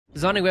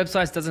Designing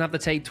websites doesn't have to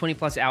take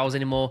 20+ hours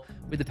anymore.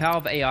 With the power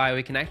of AI,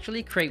 we can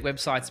actually create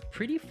websites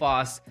pretty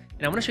fast.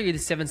 And I want to show you the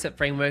 7-step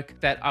framework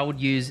that I would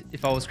use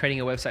if I was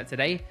creating a website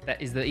today.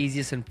 That is the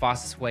easiest and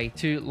fastest way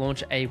to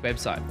launch a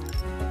website.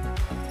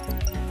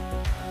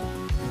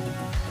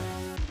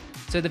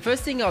 So the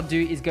first thing I'll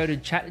do is go to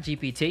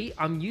ChatGPT.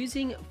 I'm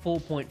using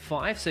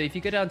 4.5. So if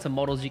you go down to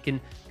models, you can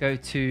go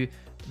to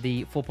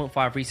the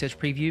 4.5 research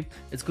preview.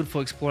 It's good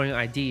for exploring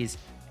ideas.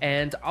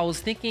 And I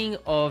was thinking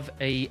of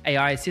a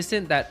AI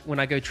assistant that when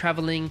I go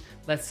traveling,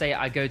 let's say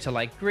I go to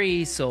like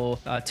Greece or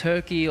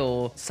Turkey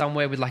or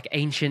somewhere with like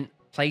ancient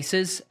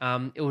places,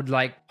 it would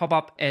like pop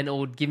up and it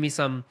would give me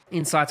some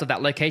insights of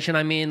that location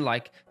I'm in.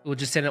 Like it would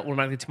just send it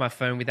automatically to my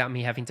phone without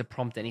me having to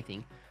prompt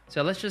anything.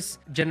 So let's just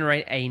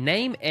generate a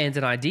name and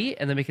an ID,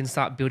 and then we can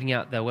start building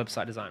out the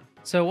website design.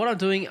 So what I'm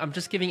doing, I'm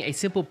just giving a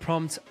simple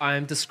prompt.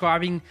 I'm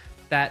describing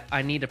that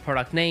I need a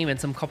product name and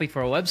some copy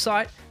for a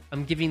website.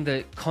 I'm giving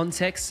the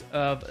context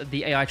of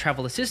the AI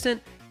travel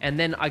assistant, and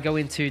then I go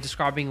into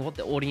describing what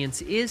the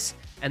audience is,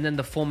 and then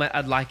the format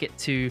I'd like it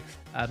to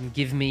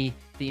give me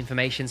the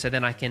information, so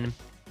then I can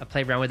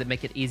play around with it,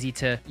 make it easy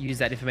to use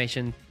that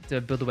information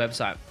to build the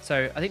website.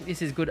 So I think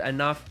this is good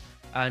enough,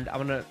 and I'm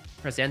gonna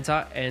press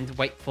enter and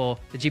wait for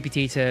the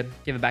GPT to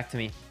give it back to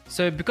me.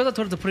 So because I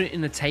told it to put it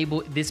in a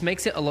table, this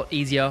makes it a lot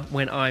easier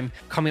when I'm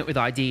coming up with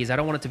ideas. I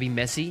don't want it to be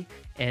messy,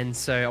 and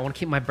so I want to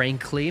keep my brain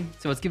clear.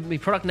 So it's giving me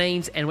product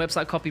names and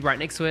website copy right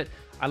next to it.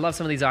 I love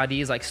some of these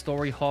ideas like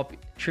story hop,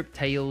 trip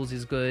tales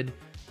is good.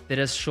 They're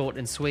just short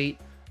and sweet.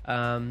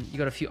 You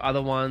got a few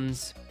other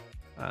ones,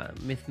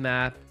 myth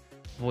map,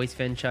 voice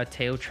venture,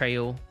 tail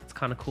trail. It's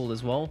kind of cool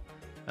as well.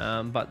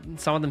 But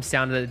some of them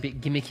sounded a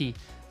bit gimmicky.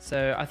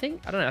 So I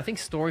think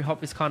story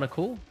hop is kind of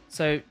cool.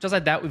 So just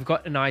like that, we've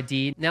got an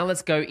idea. Now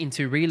let's go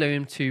into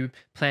Reloom to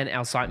plan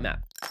our sitemap.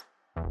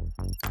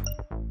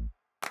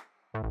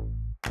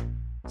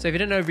 So if you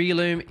don't know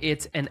Reloom,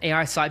 it's an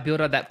AI site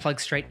builder that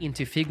plugs straight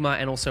into Figma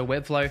and also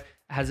Webflow. It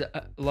has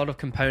a lot of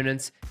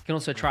components. You can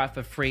also try it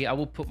for free. I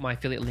will put my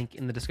affiliate link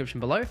in the description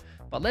below.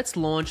 But let's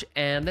launch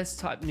and let's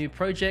type new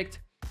project.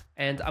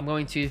 And I'm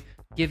going to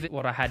give it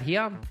what I had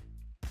here.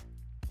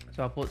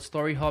 So I'll put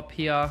story hop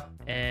here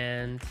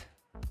and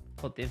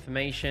put the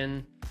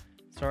information.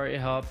 Story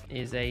hop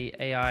is a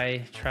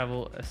AI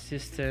travel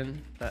assistant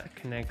that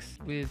connects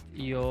with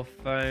your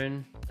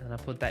phone, and I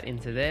put that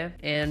into there.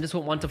 And just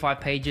want 1 to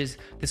 5 pages.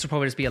 This will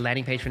probably just be a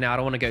landing page for now. I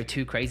don't want to go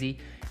too crazy.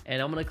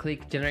 And I'm going to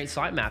click generate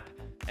sitemap,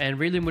 and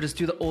Reloom will just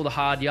do all the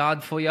hard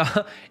yard for you.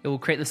 It will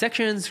create the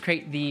sections,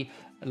 create the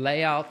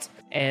layout,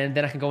 and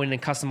then I can go in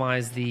and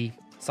customize the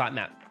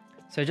sitemap.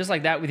 So just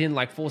like that, within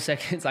like 4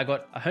 seconds, I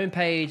got a home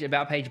page,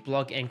 about page,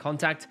 blog, and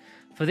contact.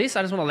 For this,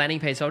 I just want a landing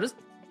page. So I'll just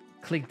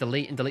click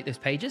delete and delete those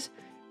pages.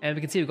 And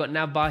we can see we've got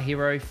navbar,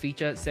 hero,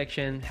 feature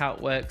section, how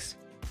it works,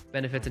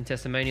 benefits and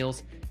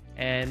testimonials.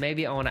 And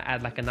maybe I want to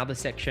add like another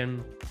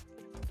section.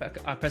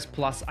 If I press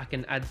plus, I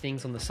can add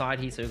things on the side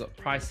here. So we've got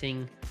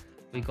pricing,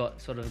 we've got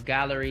sort of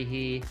gallery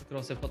here. We can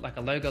also put like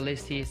a logo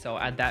list here. So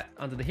I'll add that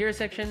under the hero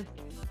section.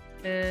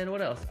 And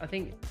what else? I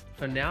think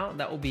for now,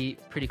 that will be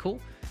pretty cool.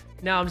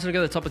 Now I'm just gonna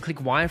go to the top and click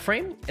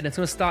wireframe, and it's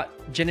gonna start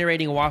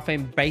generating a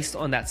wireframe based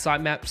on that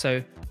sitemap.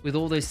 So with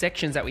all those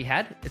sections that we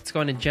had, it's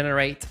going to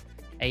generate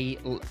a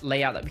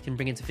layout that we can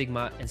bring into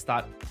Figma and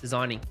start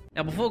designing.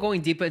 Now, before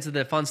going deeper into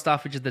the fun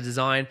stuff, which is the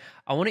design,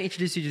 I want to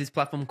introduce you to this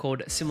platform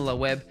called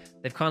SimilarWeb.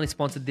 They've kindly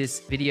sponsored this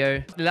video.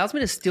 It allows me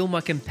to steal my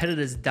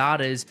competitors'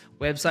 data's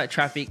website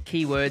traffic,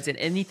 keywords, and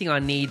anything I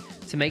need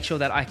to make sure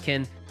that I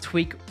can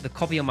tweak the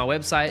copy on my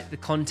website, the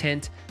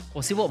content,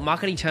 or see what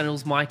marketing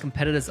channels my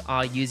competitors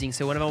are using.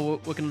 So whenever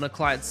I'm working on a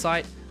client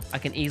site, I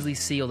can easily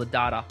see all the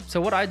data.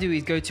 So what I do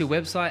is go to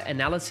website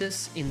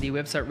analysis in the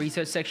website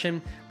research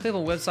section, click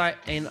on website,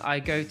 and I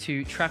go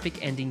to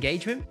traffic and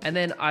engagement. And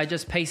then I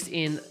just paste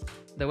in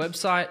the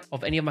website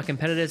of any of my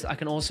competitors. I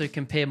can also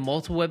compare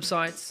multiple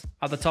websites.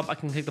 At the top, I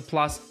can click the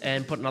plus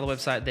and put another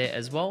website there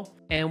as well.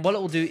 And what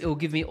it will do, it will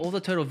give me all the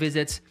total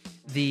visits,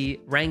 the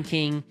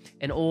ranking,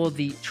 and all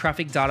the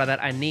traffic data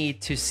that I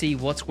need to see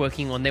what's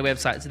working on their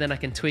website. So then I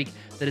can tweak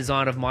the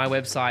design of my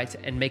website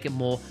and make it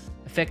more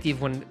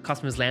effective when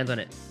customers land on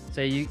it. So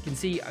you can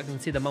see, I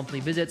can see the monthly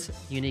visits,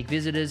 unique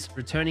visitors,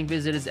 returning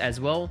visitors as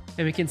well.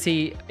 And we can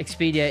see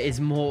Expedia is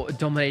more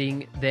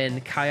dominating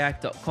than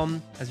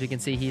kayak.com, as we can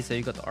see here. So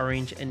you've got the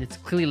orange and it's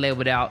clearly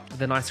labeled out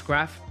with a nice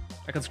graph.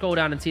 I can scroll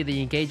down and see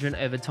the engagement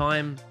over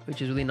time,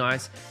 which is really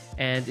nice.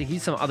 And it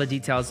gives some other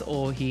details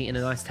all here in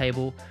a nice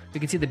table.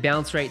 We can see the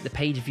bounce rate, the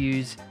page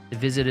views, the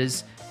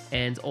visitors,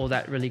 and all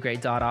that really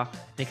great data. And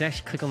you can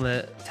actually click on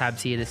the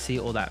tabs here to see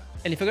all that.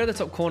 And if I go to the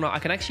top corner, I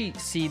can actually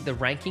see the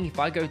ranking. If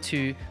I go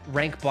to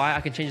rank by,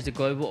 I can change it to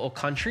global or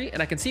country,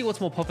 and I can see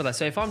what's more popular.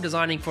 So if I'm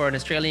designing for an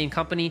Australian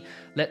company,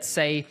 let's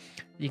say,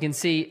 you can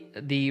see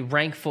the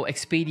rank for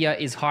Expedia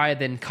is higher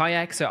than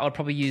Kayak. So I'll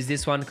probably use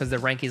this one because the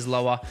rank is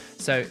lower.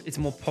 So it's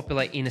more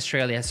popular in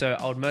Australia. So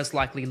I would most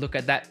likely look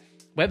at that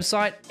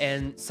website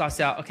and suss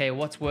out, okay,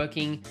 what's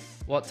working,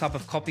 what type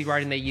of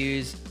copywriting they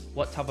use,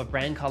 what type of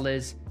brand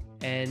colors,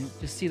 and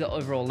just see the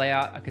overall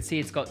layout. I can see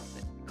it's got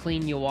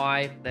clean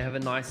UI. They have a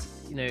nice,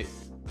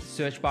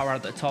 search bar right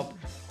at the top.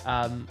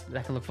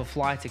 That can look for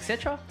flights,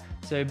 etc.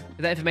 So with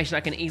that information,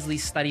 I can easily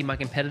study my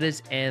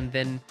competitors and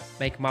then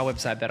make my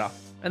website better.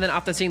 And then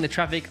after seeing the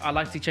traffic, I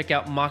like to check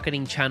out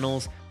marketing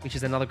channels, which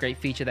is another great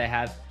feature they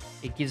have.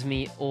 It gives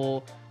me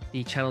all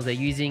the channels they're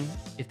using,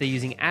 if they're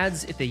using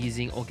ads, if they're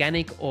using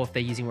organic, or if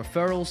they're using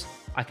referrals.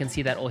 I can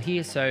see that all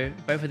here. So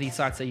both of these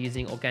sites are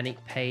using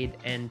organic, paid,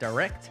 and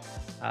direct.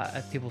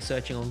 People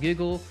searching on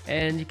Google,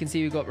 and you can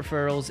see we've got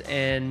referrals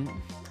and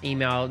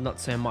email, not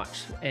so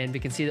much. And we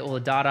can see all the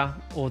data,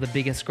 all the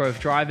biggest growth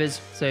drivers.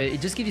 So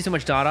it just gives you so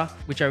much data,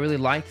 which I really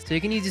like. So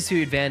you can use this to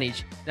your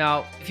advantage.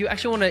 Now, if you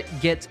actually want to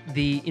get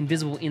the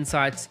invisible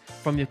insights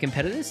from your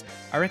competitors,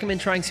 I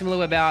recommend trying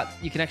SimilarWeb out.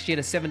 You can actually get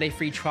a 7-day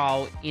free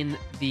trial in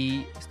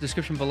the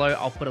description below.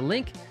 I'll put a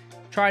link.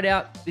 Try it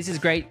out. This is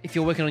great if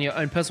you're working on your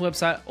own personal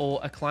website or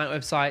a client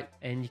website,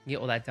 and you can get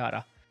all that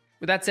data.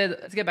 With that said,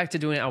 let's get back to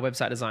doing our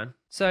website design.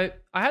 So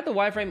I have the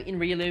wireframe in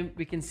Reloom.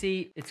 We can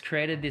see it's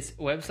created this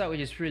website, which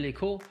is really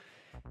cool.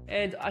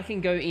 And I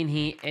can go in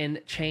here and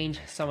change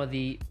some of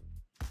the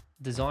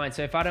design.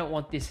 So if I don't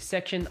want this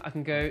section, I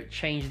can go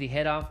change the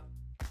header,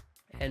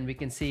 and we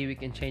can see we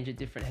can change it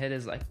different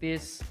headers like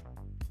this.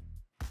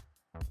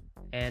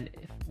 And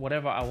if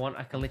whatever I want,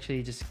 I can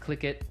literally just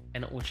click it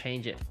and it will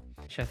change it,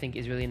 which I think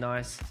is really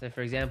nice. So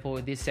for example,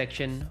 this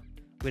section,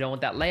 we don't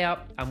want that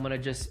layout. I'm gonna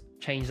just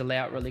change the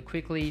layout really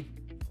quickly.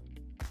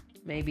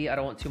 Maybe I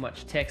don't want too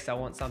much text. I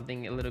want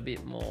something a little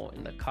bit more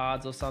in the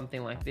cards or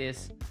something like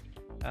this.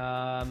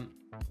 Or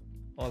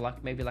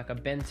like maybe like a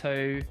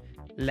bento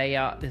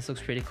layout. This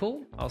looks pretty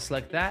cool. I'll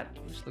select that,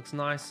 which looks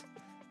nice.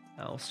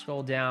 I'll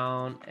scroll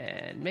down,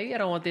 and maybe I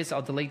don't want this.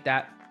 I'll delete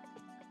that.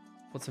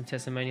 Put some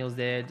testimonials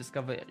there.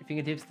 Discover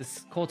fingertips.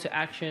 This call to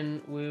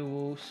action, we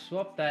will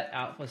swap that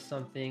out for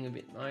something a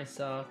bit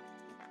nicer.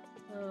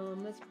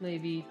 Let's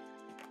maybe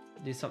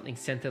do something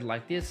centered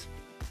like this,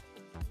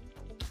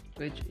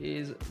 which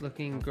is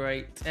looking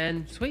great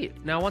and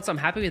sweet. Now, once I'm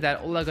happy with that,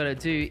 all I gotta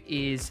do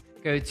is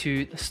go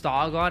to the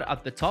style guide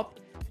at the top,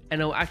 and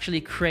it'll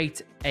actually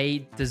create a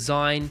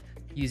design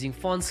using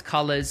fonts,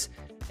 colors,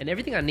 and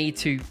everything I need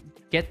to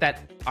get that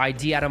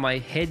idea out of my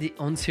head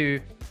onto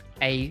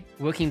a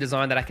working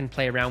design that I can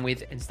play around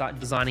with and start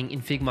designing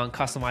in Figma and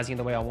customizing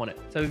the way I want it.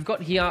 So we've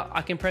got here,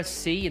 I can press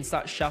C and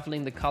start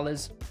shuffling the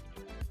colors.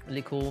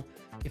 Really cool.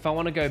 If I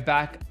want to go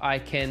back, I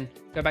can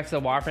go back to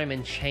the wireframe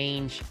and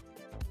change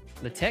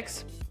the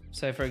text.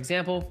 So for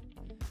example,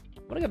 I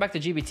want to go back to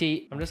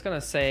GBT. I'm just going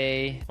to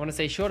say, I want to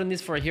say shorten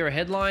this for a hero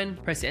headline,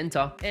 press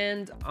enter,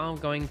 and I'm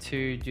going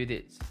to do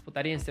this. Put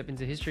that in, step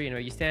into history, and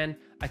where you stand.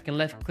 I can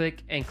left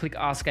click and click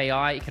Ask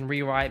AI. It can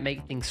rewrite,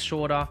 make things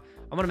shorter.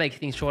 I'm gonna make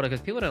things shorter because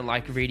people don't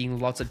like reading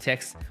lots of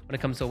text when it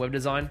comes to web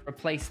design.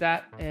 Replace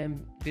that,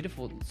 and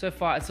beautiful. So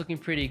far, it's looking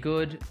pretty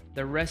good.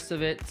 The rest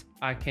of it,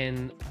 I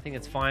think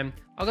it's fine.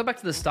 I'll go back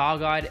to the style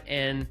guide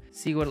and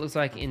see what it looks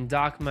like in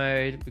dark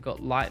mode. We've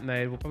got light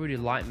mode. We'll probably do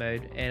light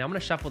mode, and I'm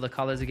gonna shuffle the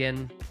colors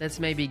again. Let's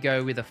maybe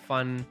go with a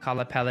fun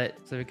color palette.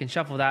 So we can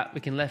shuffle that.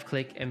 We can left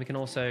click, and we can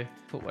also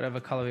put whatever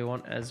color we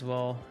want as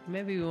well.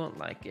 Maybe we want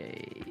like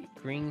a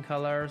green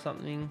color or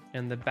something,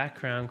 and the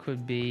background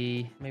could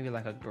be maybe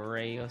like a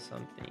gray or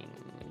something,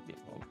 a bit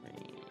more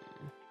green.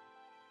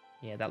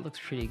 Yeah, that looks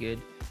pretty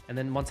good. And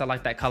then once I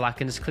like that color, I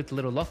can just click the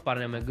little lock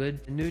button and we're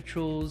good. The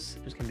neutrals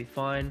just can be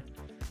fine.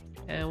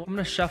 And I'm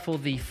gonna shuffle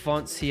the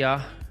fonts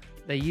here.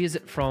 They use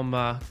it from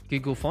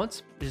Google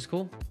Fonts, which is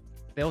cool.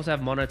 They also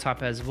have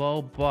monotype as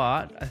well,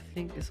 but I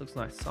think this looks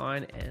nice.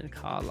 Sign and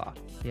color.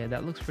 Yeah,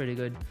 that looks pretty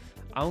good.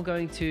 I'm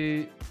going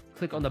to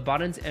click on the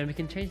buttons, and we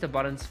can change the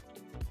buttons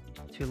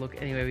to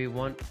look any way we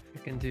want. We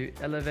can do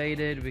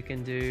elevated, we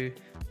can do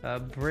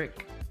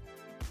brick,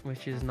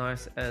 which is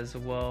nice as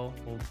well,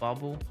 or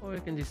bubble, or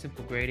we can do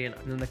simple gradient.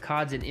 And then the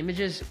cards and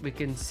images, we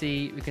can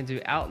do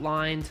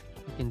outlined,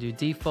 we can do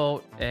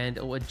default, and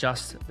it will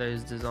adjust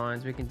those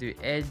designs. We can do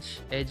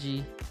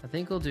edgy. I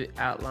think we'll do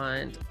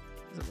outlined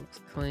because it looks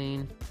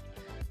clean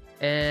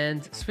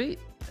and sweet.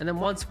 And then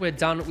once we're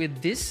done with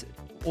this,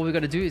 all we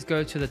got to do is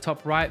go to the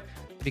top right.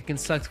 We can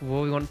select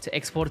where we want to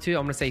export it to.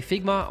 I'm going to say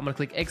Figma. I'm going to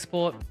click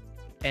export,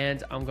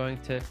 and I'm going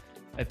to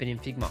open in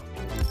Figma.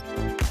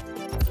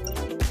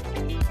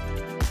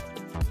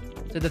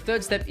 So the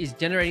third step is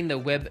generating the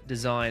web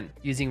design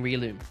using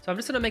Reloom. So I'm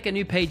just going to make a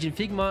new page in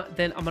Figma.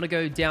 Then I'm going to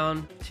go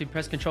down to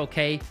press Ctrl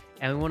K,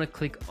 and we want to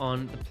click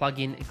on the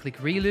plugin and click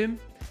Reloom.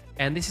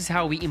 And this is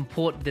how we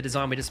import the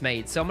design we just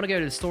made. So I'm going to go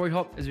to the story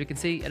hop, as we can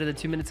see, edited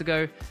 2 minutes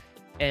ago,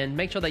 and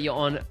make sure that you're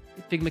on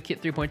Figma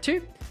Kit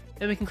 3.2.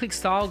 Then we can click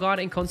Style Guide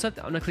and Concept.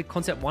 I'm going to click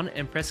Concept 1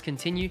 and press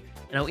Continue,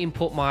 and I'll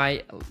import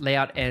my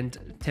layout and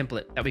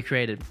template that we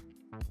created.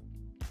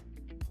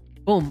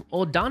 Boom,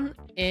 all done.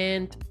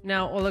 And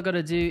now all I got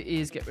to do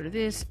is get rid of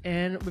this,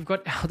 and we've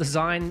got our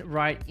design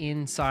right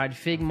inside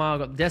Figma. I've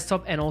got the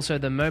desktop and also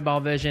the mobile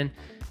version,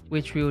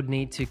 which we would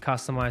need to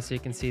customize. So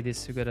you can see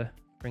this, we've got to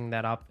bring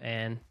that up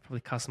and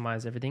probably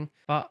customize everything.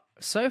 But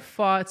so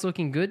far it's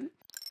looking good.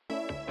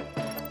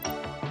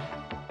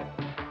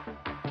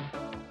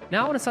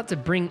 Now I want to start to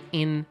bring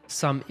in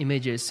some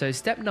images. So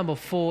step number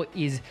 4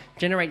 is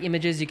generate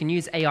images. You can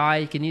use AI,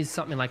 you can use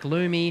something like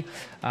Lumi,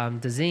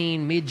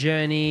 Dazine,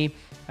 Midjourney.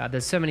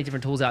 There's so many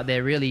different tools out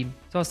there really.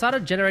 So I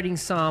started generating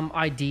some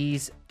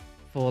ideas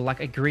for like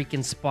a Greek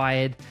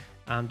inspired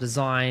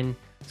design,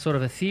 sort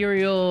of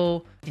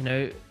ethereal, you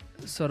know,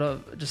 sort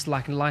of just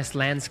like a nice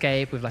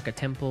landscape with like a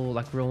temple,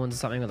 like ruins or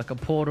something, or like a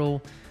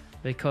portal,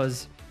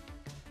 because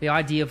the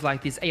idea of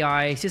like this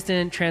AI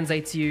assistant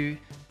translates you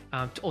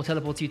or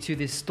teleports you to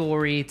this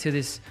story, to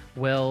this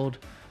world.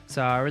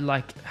 So I really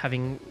like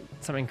having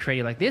something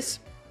creative like this.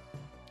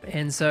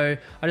 And so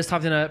I just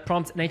typed in a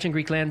prompt: an ancient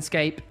Greek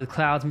landscape, the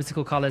clouds,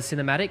 mystical colors,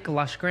 cinematic,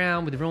 lush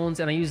ground with ruins.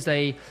 And I used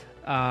an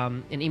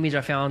image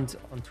I found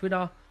on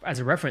Twitter as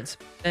a reference.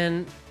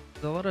 And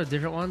there's a lot of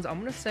different ones. I'm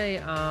going to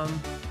say,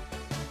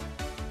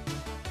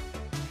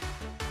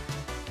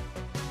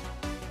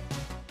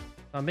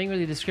 I'm being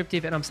really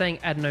descriptive and I'm saying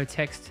add no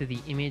text to the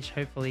image.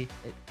 Hopefully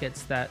it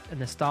gets that.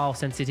 And the style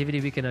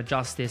sensitivity, we can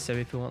adjust this. So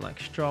if we want like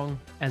strong,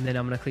 and then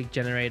I'm going to click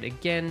generate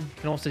again.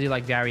 You can also do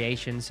like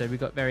variations. So we've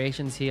got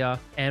variations here,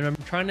 and I'm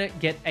trying to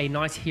get a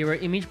nice hero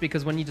image,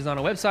 because when you design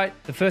a website,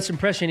 the first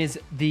impression is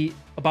the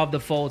above the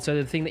fold. So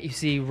the thing that you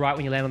see right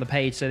when you land on the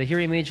page. So the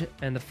hero image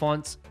and the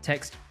fonts,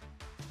 text,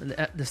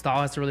 the style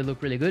has to really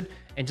look really good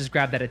and just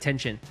grab that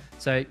attention.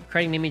 So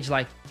creating an image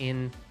like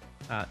in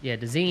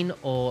Dazine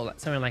or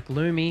something like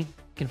Lumi,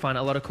 can find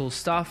a lot of cool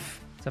stuff.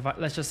 So if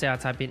let's just say I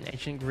type in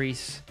ancient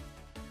Greece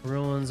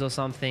ruins or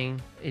something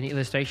in the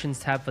illustrations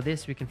tab for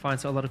this, we can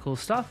find a lot of cool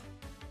stuff,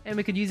 and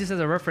we could use this as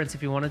a reference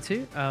if you wanted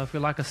to. If we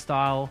like a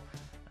style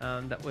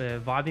that we're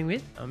vibing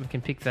with, we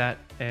can pick that,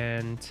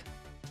 and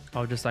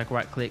I'll just like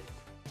right click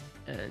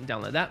and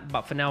download that.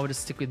 But for now we'll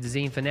just stick with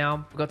Dazine for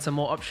now. We've got some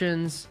more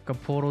options.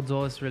 Got portal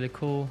doors, really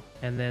cool.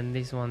 And then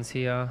these ones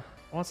here.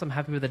 Once I'm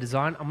happy with the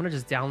design, I'm going to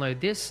just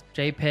download this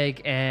JPEG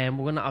and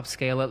we're going to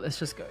upscale it. Let's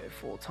just go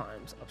 4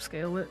 times,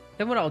 upscale it.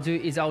 Then what I'll do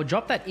is I'll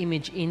drop that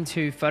image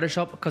into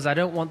Photoshop, because I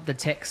don't want the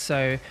text.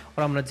 So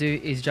what I'm going to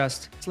do is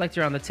just select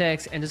around the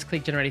text and just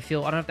click generate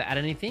fill. I don't have to add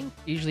anything.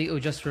 Usually it will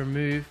just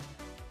remove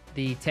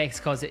the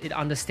text because it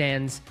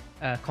understands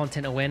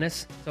content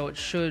awareness. So it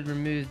should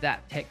remove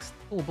that text.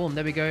 Oh, boom,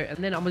 there we go. And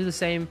then I'm going to do the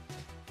same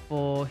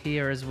for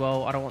here as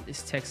well. I don't want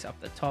this text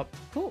up the top.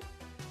 Cool.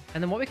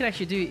 And then what we can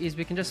actually do is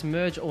we can just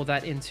merge all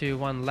that into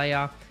one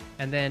layer.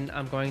 And then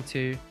I'm going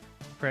to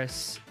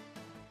press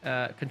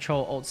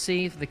Control Alt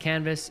C for the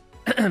canvas.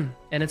 And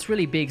it's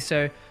really big.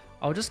 So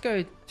I'll just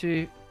go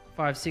to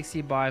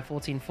 560 by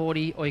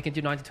 1440, or you can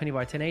do 1920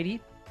 by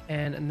 1080.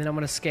 And then I'm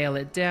going to scale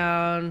it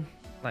down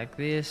like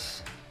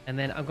this. And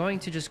then I'm going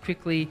to just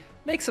quickly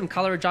make some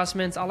color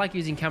adjustments. I like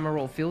using camera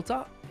raw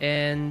filter.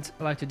 And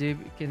I like to do,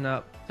 we can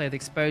play the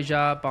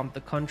exposure, bump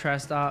the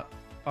contrast up,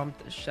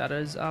 bump the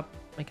shadows up,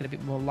 make it a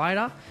bit more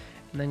lighter.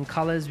 And then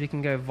colors, we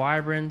can go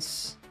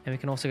vibrance, and we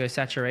can also go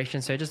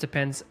saturation. So it just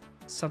depends.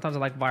 Sometimes I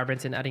like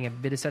vibrance and adding a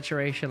bit of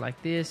saturation like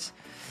this.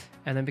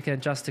 And then we can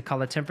adjust the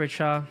color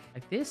temperature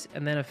like this.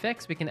 And then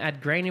effects, we can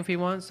add grain if we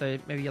want. So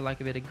maybe you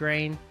like a bit of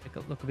grain, make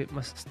it look a bit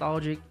more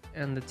nostalgic.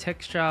 And the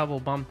texture,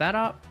 we'll bump that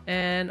up.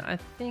 And I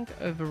think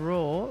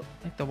overall,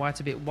 make the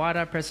whites a bit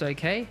wider, press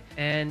OK.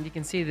 And you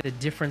can see the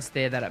difference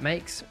there that it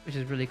makes, which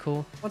is really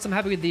cool. Once I'm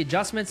happy with the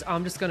adjustments,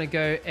 I'm just going to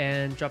go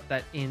and drop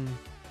that in.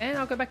 And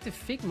I'll go back to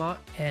Figma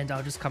and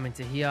I'll just come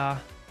into here,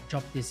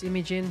 drop this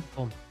image in,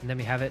 boom, and then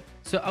we have it.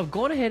 So I've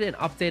gone ahead and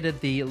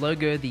updated the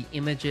logo, the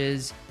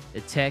images,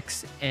 the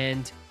text,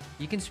 and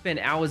you can spend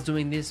hours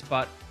doing this,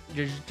 but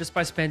just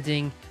by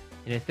spending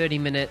 30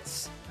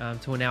 minutes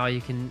to an hour, you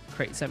can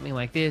create something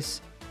like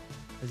this.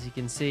 As you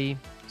can see,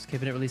 just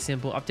keeping it really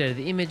simple. Updated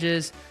the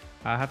images.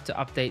 I have to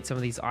update some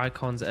of these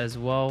icons as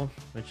well,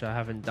 which I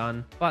haven't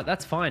done, but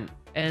that's fine.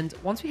 And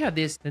once we have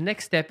this, the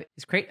next step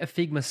is create a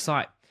Figma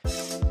site.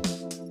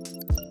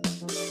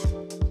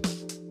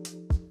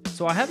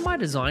 So I have my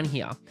design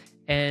here,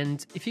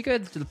 and if you go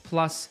to the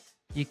plus,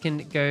 you can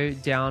go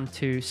down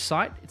to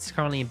site. It's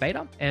currently in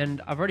beta,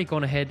 and I've already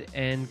gone ahead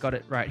and got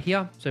it right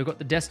here. So I've got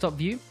the desktop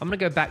view. I'm going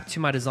to go back to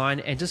my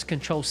design and just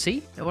Control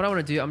C. And what I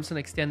want to do, I'm just going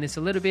to extend this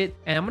a little bit,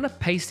 and I'm going to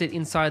paste it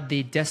inside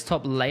the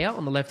desktop layer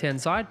on the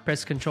left-hand side.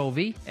 Press Control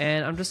V,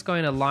 and I'm just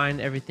going to line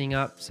everything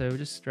up. So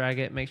just drag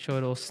it, make sure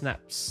it all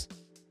snaps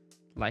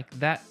like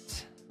that.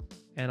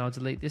 And I'll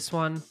delete this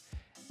one.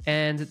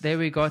 And there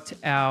we got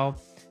our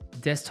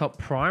desktop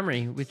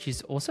primary, which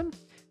is awesome.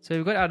 So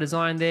we've got our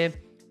design there.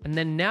 And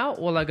then now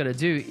all I got to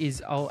do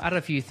is I'll add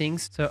a few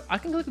things. So I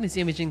can click on this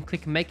image and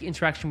click make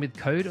interaction with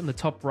code on the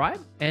top right.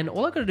 And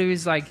all I got to do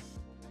is like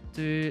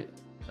do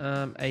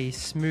a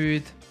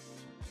smooth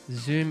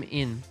zoom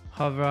in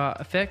hover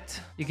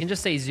effect. You can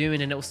just say zoom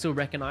in and it will still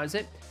recognize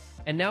it.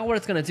 And now what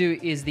it's going to do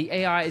is the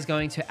AI is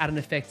going to add an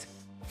effect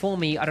for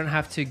me. I don't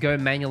have to go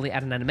manually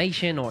add an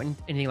animation or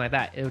anything like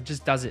that. It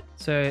just does it.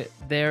 So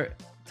there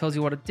tells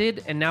you what it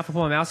did. And now if I put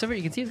my mouse over it,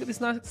 you can see it's got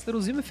this nice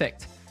little zoom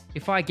effect.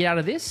 If I get out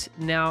of this,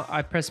 now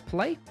I press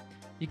play,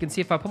 you can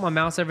see if I put my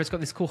mouse over, it's got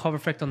this cool hover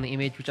effect on the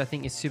image, which I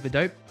think is super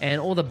dope. And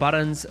all the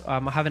buttons, I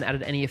haven't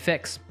added any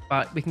effects,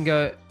 but we can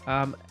go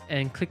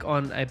and click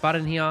on a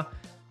button here,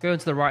 go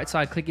into the right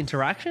side, click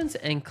interactions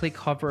and click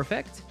hover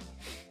effect.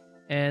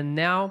 And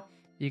now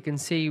you can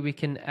see we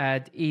can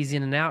add ease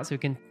in and out. So we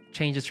can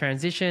change the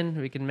transition.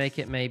 We can make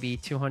it maybe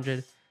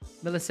 200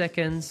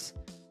 milliseconds.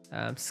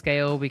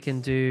 Scale, we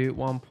can do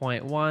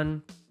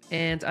 1.1.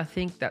 And I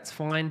think that's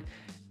fine.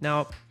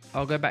 Now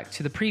I'll go back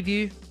to the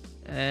preview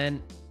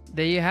and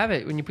there you have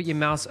it. When you put your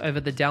mouse over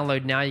the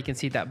download now, you can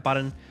see that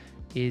button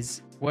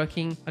is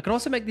working. I can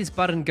also make this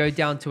button go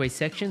down to a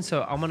section.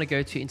 So I'm going to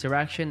go to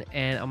interaction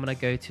and I'm going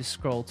to go to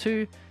scroll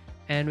to,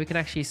 and we can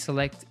actually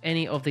select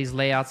any of these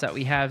layouts that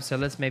we have. So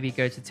let's maybe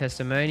go to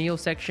testimonial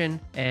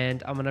section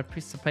and I'm going to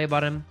press the play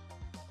button.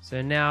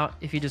 So now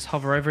if you just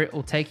hover over it,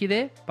 it'll take you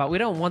there, but we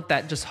don't want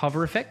that just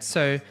hover effect.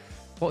 So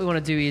what we want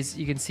to do is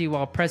you can see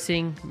while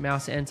pressing,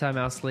 mouse enter,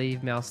 mouse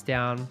leave, mouse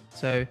down.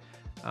 So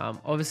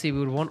obviously we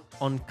would want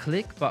on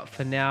click, but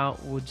for now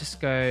we'll just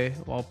go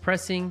while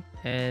pressing,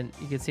 and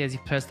you can see as you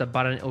press the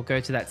button, it'll go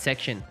to that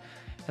section.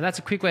 And that's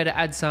a quick way to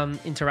add some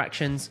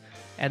interactions.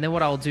 And then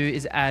what I'll do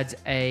is add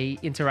a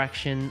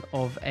interaction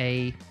of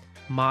a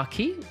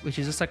marquee, which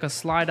is just like a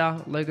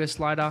slider, logo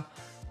slider.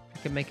 I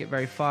can make it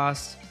very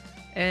fast.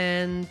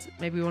 And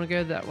maybe we want to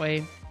go that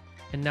way.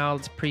 And now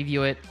let's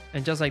preview it.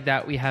 And just like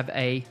that, we have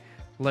a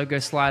logo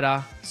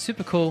slider.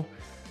 Super cool.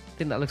 I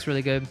think that looks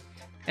really good.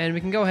 And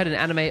we can go ahead and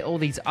animate all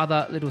these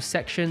other little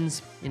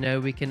sections. You know,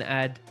 we can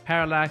add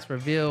parallax,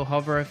 reveal,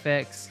 hover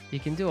effects. You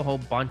can do a whole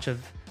bunch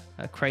of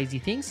crazy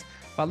things.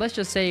 But let's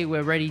just say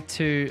we're ready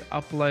to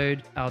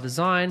upload our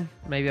design.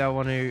 Maybe I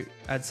want to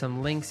add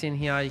some links in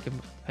here. You can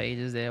put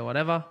pages there,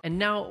 whatever. And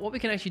now what we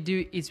can actually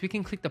do is we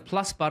can click the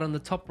plus button in the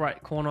top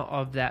right corner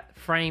of that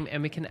frame,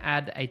 and we can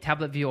add a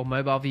tablet view or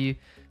mobile view.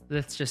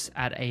 Let's just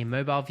add a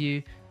mobile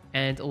view,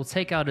 and it'll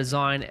take our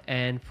design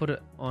and put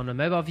it on a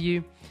mobile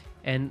view.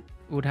 And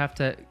would have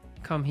to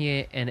come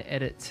here and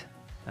edit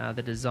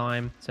the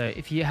design. So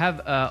if you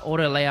have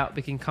auto layout,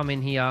 we can come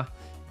in here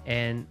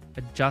and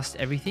adjust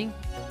everything.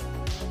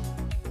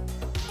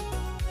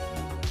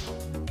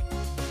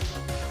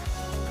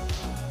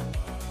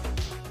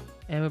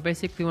 And we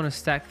basically want to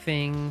stack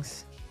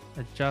things,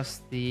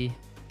 adjust the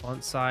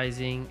font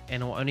sizing,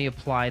 and we'll only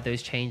apply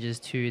those changes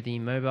to the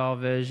mobile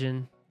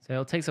version. So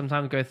it'll take some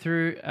time to go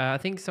through. I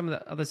think some of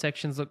the other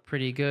sections look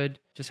pretty good.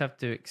 Just have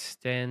to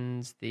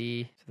extend to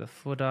the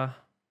footer.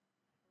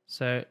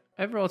 So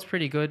overall, it's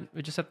pretty good.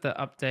 We just have to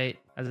update,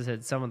 as I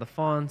said, some of the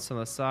fonts, some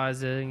of the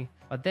sizing.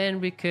 But then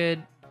we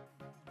could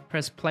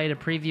press play to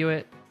preview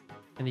it,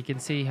 and you can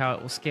see how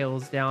it will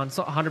scales down. It's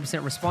not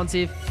 100%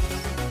 responsive.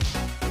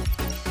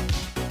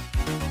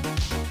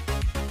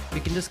 We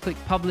can just click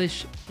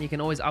publish. You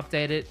can always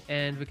update it,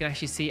 and we can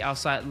actually see our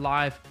site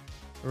live,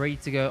 ready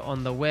to go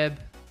on the web.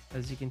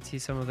 As you can see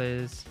some of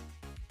those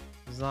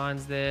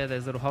designs there,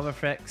 there's little hover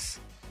effects.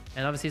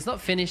 And obviously it's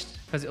not finished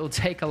because it will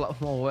take a lot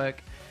more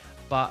work,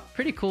 but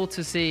pretty cool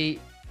to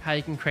see how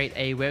you can create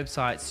a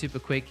website super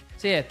quick.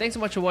 So yeah, thanks so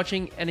much for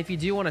watching. And if you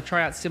do want to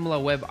try out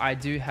SimilarWeb, I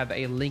do have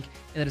a link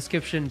in the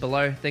description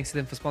below. Thanks to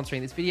them for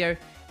sponsoring this video.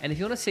 And if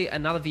you want to see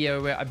another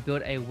video where I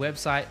build a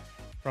website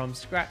from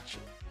scratch,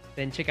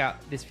 then check out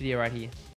this video right here.